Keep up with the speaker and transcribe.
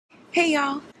Hey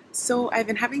y'all! So I've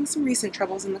been having some recent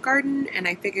troubles in the garden and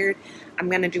I figured I'm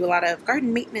going to do a lot of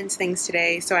garden maintenance things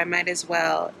today, so I might as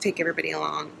well take everybody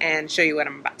along and show you what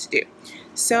I'm about to do.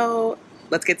 So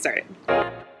let's get started.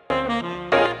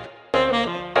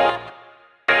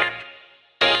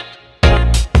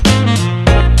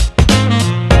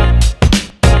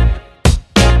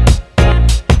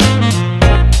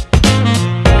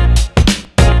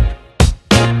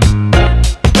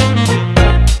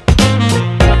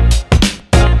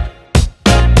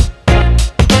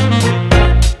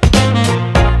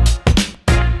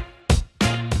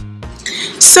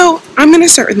 So I'm going to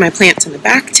start with my plants in the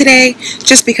back today,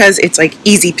 just because it's like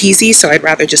easy peasy, so I'd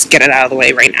rather just get it out of the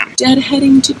way right now.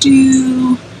 Deadheading to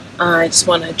do. I just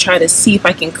want to try to see if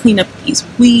I can clean up these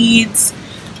weeds.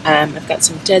 I've got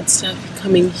some dead stuff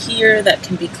coming here that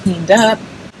can be cleaned up.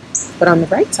 But on the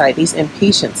right side, these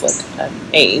impatiens look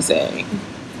amazing.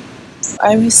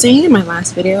 I was saying in my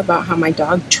last video about how my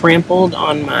dog trampled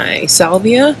on my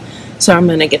salvia, so I'm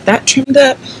going to get that trimmed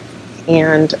up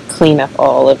and clean up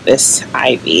all of this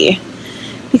ivy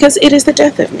because it is the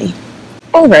death of me.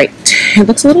 Alright, it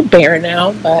looks a little bare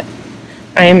now, but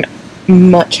I'm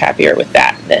much happier with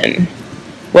that than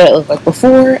what it looked like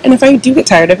before, and if I do get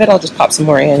tired of it, I'll just pop some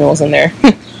more annuals in there.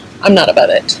 I'm not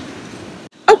above it.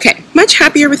 Okay, much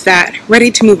happier with that, ready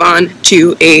to move on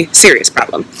to a serious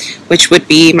problem, which would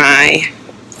be my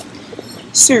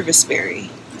serviceberry.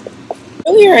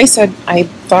 Earlier I said I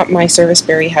thought my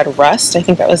serviceberry had rust. I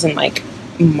think that was in like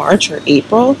March or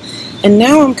April. And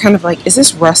now I'm kind of like, is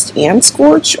this rust and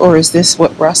scorch, or is this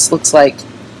what rust looks like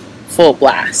full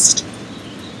blast?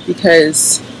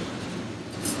 Because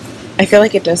I feel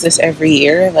like it does this every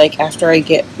year. Like after I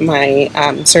get my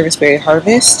serviceberry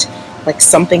harvest, like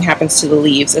something happens to the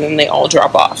leaves and then they all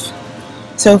drop off.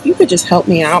 So if you could just help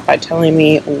me out by telling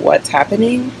me what's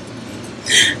happening,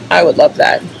 I would love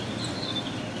that.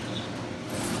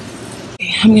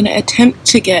 I'm going to attempt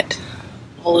to get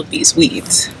all of these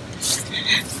weeds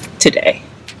today,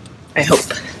 I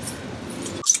hope.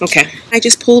 Okay, I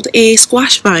just pulled a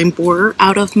squash vine borer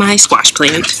out of my squash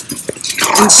plant,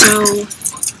 and so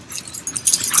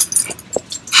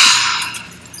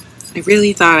I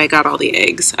really thought I got all the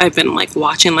eggs. I've been like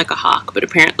watching like a hawk, but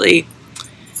apparently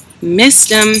missed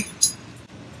them.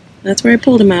 That's where I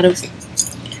pulled them out of.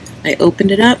 I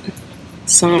opened it up,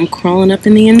 saw them crawling up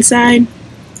in the inside.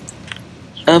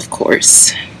 Of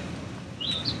course.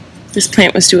 This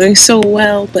plant was doing so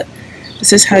well, but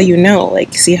this is how you know.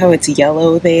 Like, see how it's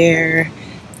yellow there?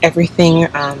 Everything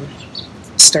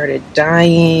started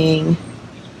dying,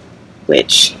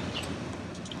 which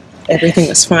everything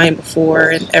was fine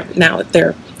before, and now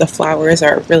the flowers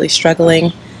are really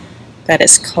struggling. That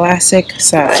is classic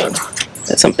sign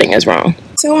that something is wrong.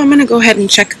 So I'm going to go ahead and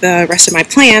check the rest of my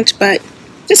plant, but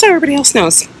just so everybody else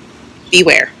knows,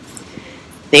 beware.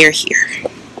 They're here.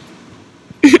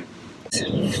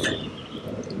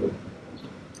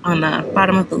 On the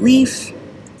bottom of the leaf,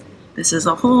 this is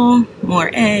a hole, more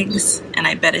eggs, and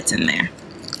I bet it's in there.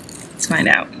 Let's find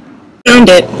out. Found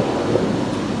it.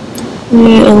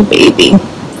 Little baby.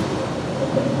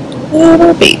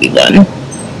 Little baby one.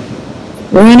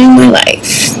 Ruining my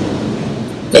life.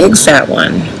 Big fat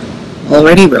one.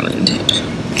 Already ruined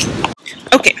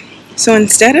it. Okay, so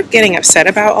instead of getting upset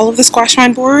about all of the squash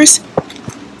vine borers,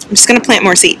 I'm just going to plant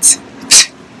more seeds.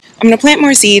 I'm going to plant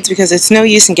more seeds because it's no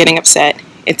use in getting upset.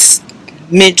 It's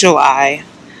mid-July,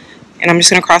 and I'm just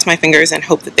going to cross my fingers and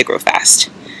hope that they grow fast.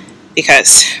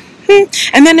 Because,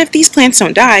 and then if these plants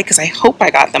don't die, because I hope I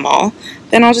got them all,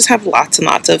 then I'll just have lots and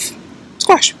lots of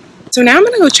squash. So now I'm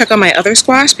going to go check on my other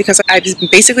squash, because I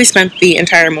basically spent the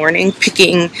entire morning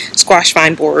picking squash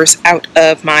vine borers out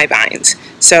of my vines.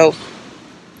 So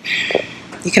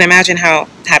you can imagine how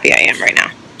happy I am right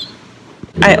now.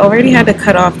 I already had to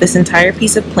cut off this entire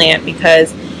piece of plant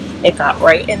because it got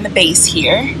right in the base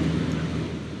here.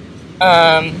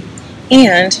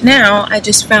 And now I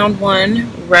just found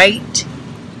one right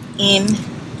in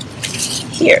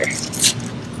here.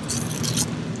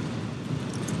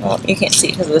 Well, you can't see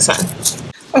it because of the sun.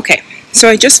 Okay, so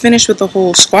I just finished with the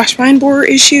whole squash vine borer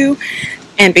issue,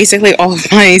 and basically all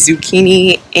of my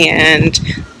zucchini and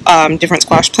different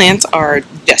squash plants are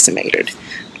decimated.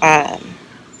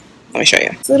 Let me show you.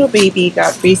 This little baby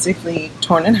got basically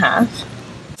torn in half,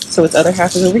 so its other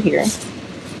half is over here.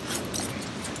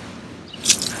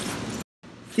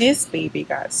 This baby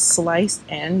got sliced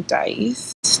and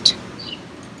diced,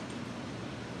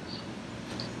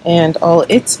 and all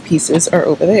its pieces are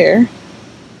over there.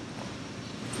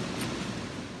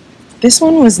 This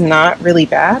one was not really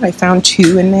bad. I found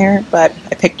two in there, but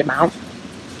I picked them out.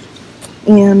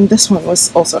 And this one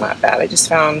was also not bad. I just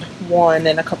found one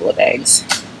and a couple of eggs.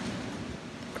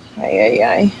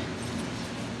 Ay.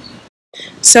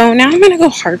 So now I'm going to go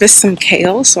harvest some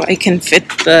kale so I can fit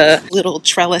the little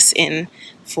trellis in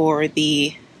for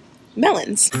the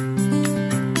melons.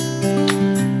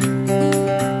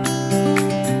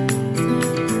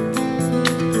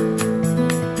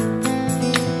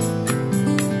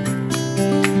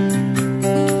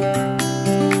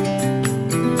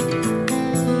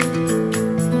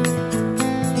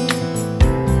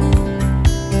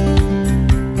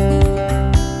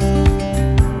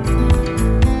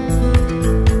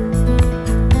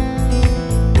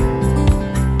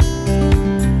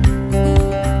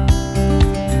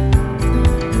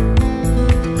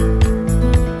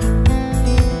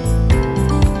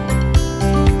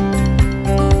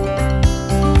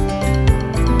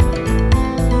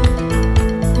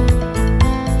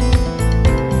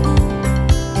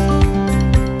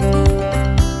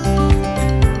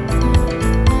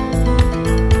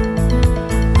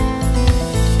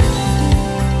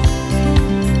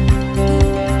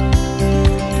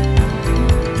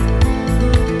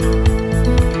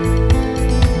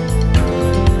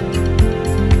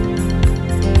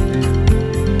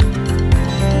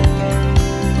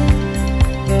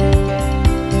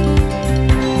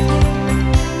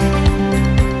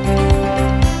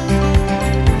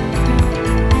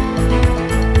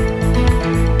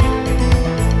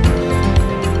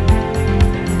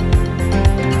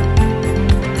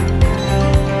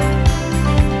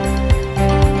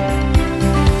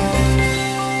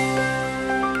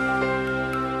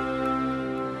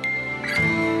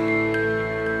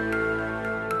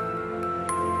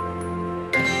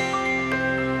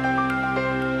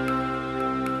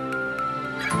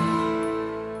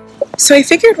 So I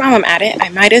figured while I'm at it, I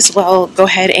might as well go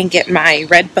ahead and get my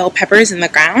red bell peppers in the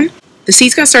ground. The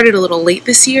seeds got started a little late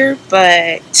this year,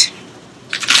 but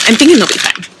I'm thinking they'll be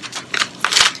fine.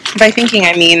 By thinking,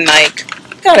 I mean like,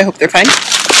 God, I hope they're fine.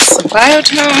 Some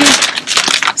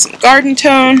Biotone, some Garden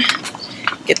Tone,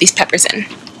 get these peppers in.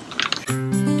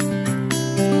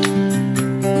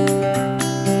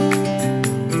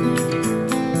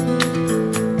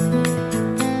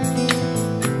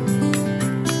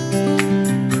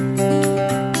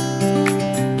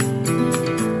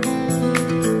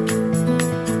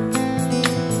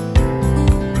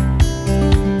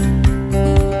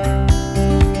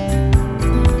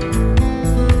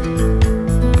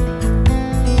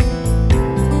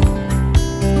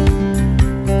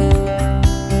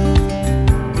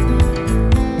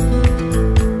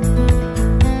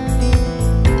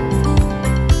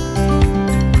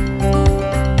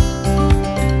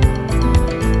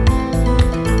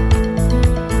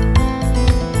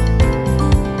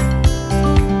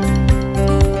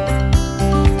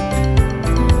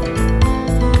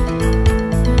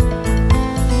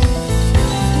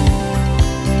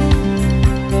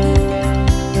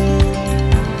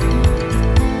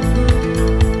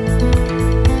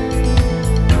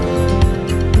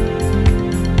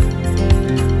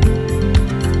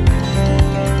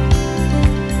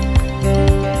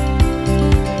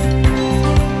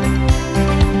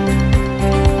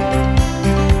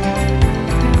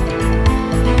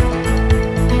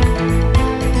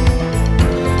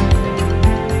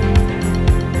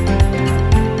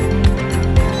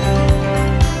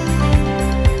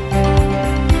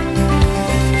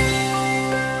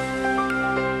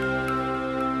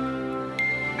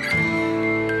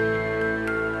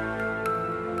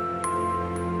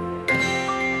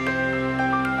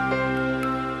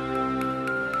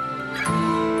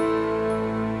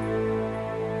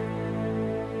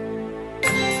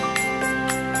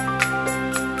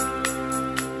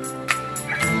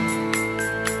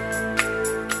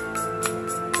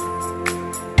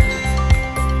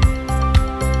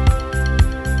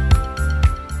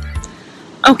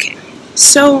 Okay,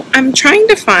 so I'm trying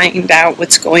to find out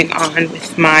what's going on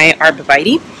with my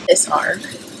arborvitae. This arb,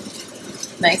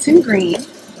 nice and green,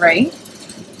 right?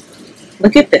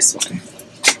 Look at this one.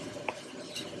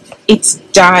 It's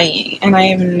dying, and I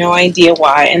have no idea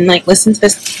why. And like, listen to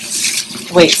this,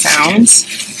 the way it sounds.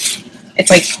 It's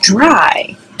like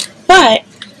dry, but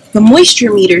the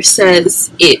moisture meter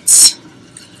says it's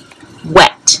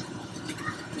wet.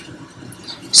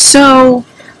 So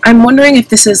I'm wondering if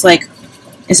this is like,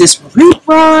 is this root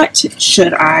rot?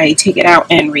 Should I take it out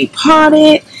and repot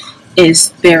it? Is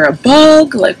there a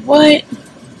bug? Like what?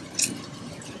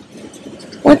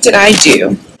 What did I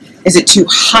do? Is it too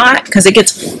hot? Because it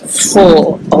gets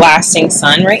full blasting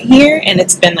sun right here, and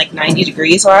it's been like 90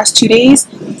 degrees the last 2 days,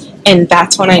 and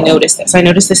that's when I noticed this. I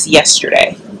noticed this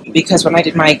yesterday. because when I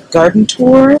did my garden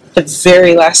tour the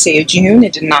very last day of June,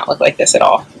 it did not look like this at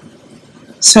all.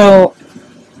 So,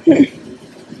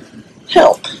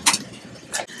 help.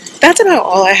 That's about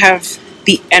all I have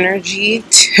the energy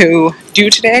to do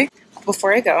today.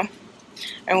 Before I go,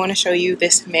 I want to show you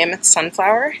this mammoth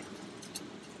sunflower.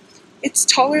 It's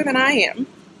taller than I am.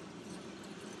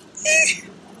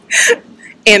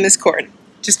 And this corn,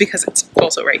 just because it's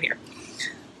also right here.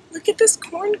 Look at this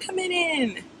corn coming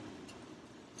in.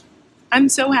 I'm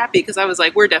so happy because I was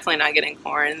like, we're definitely not getting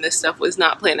corn. This stuff was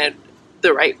not planted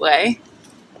the right way.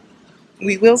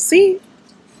 We will see.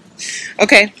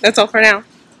 Okay, that's all for now.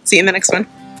 See you in the next one.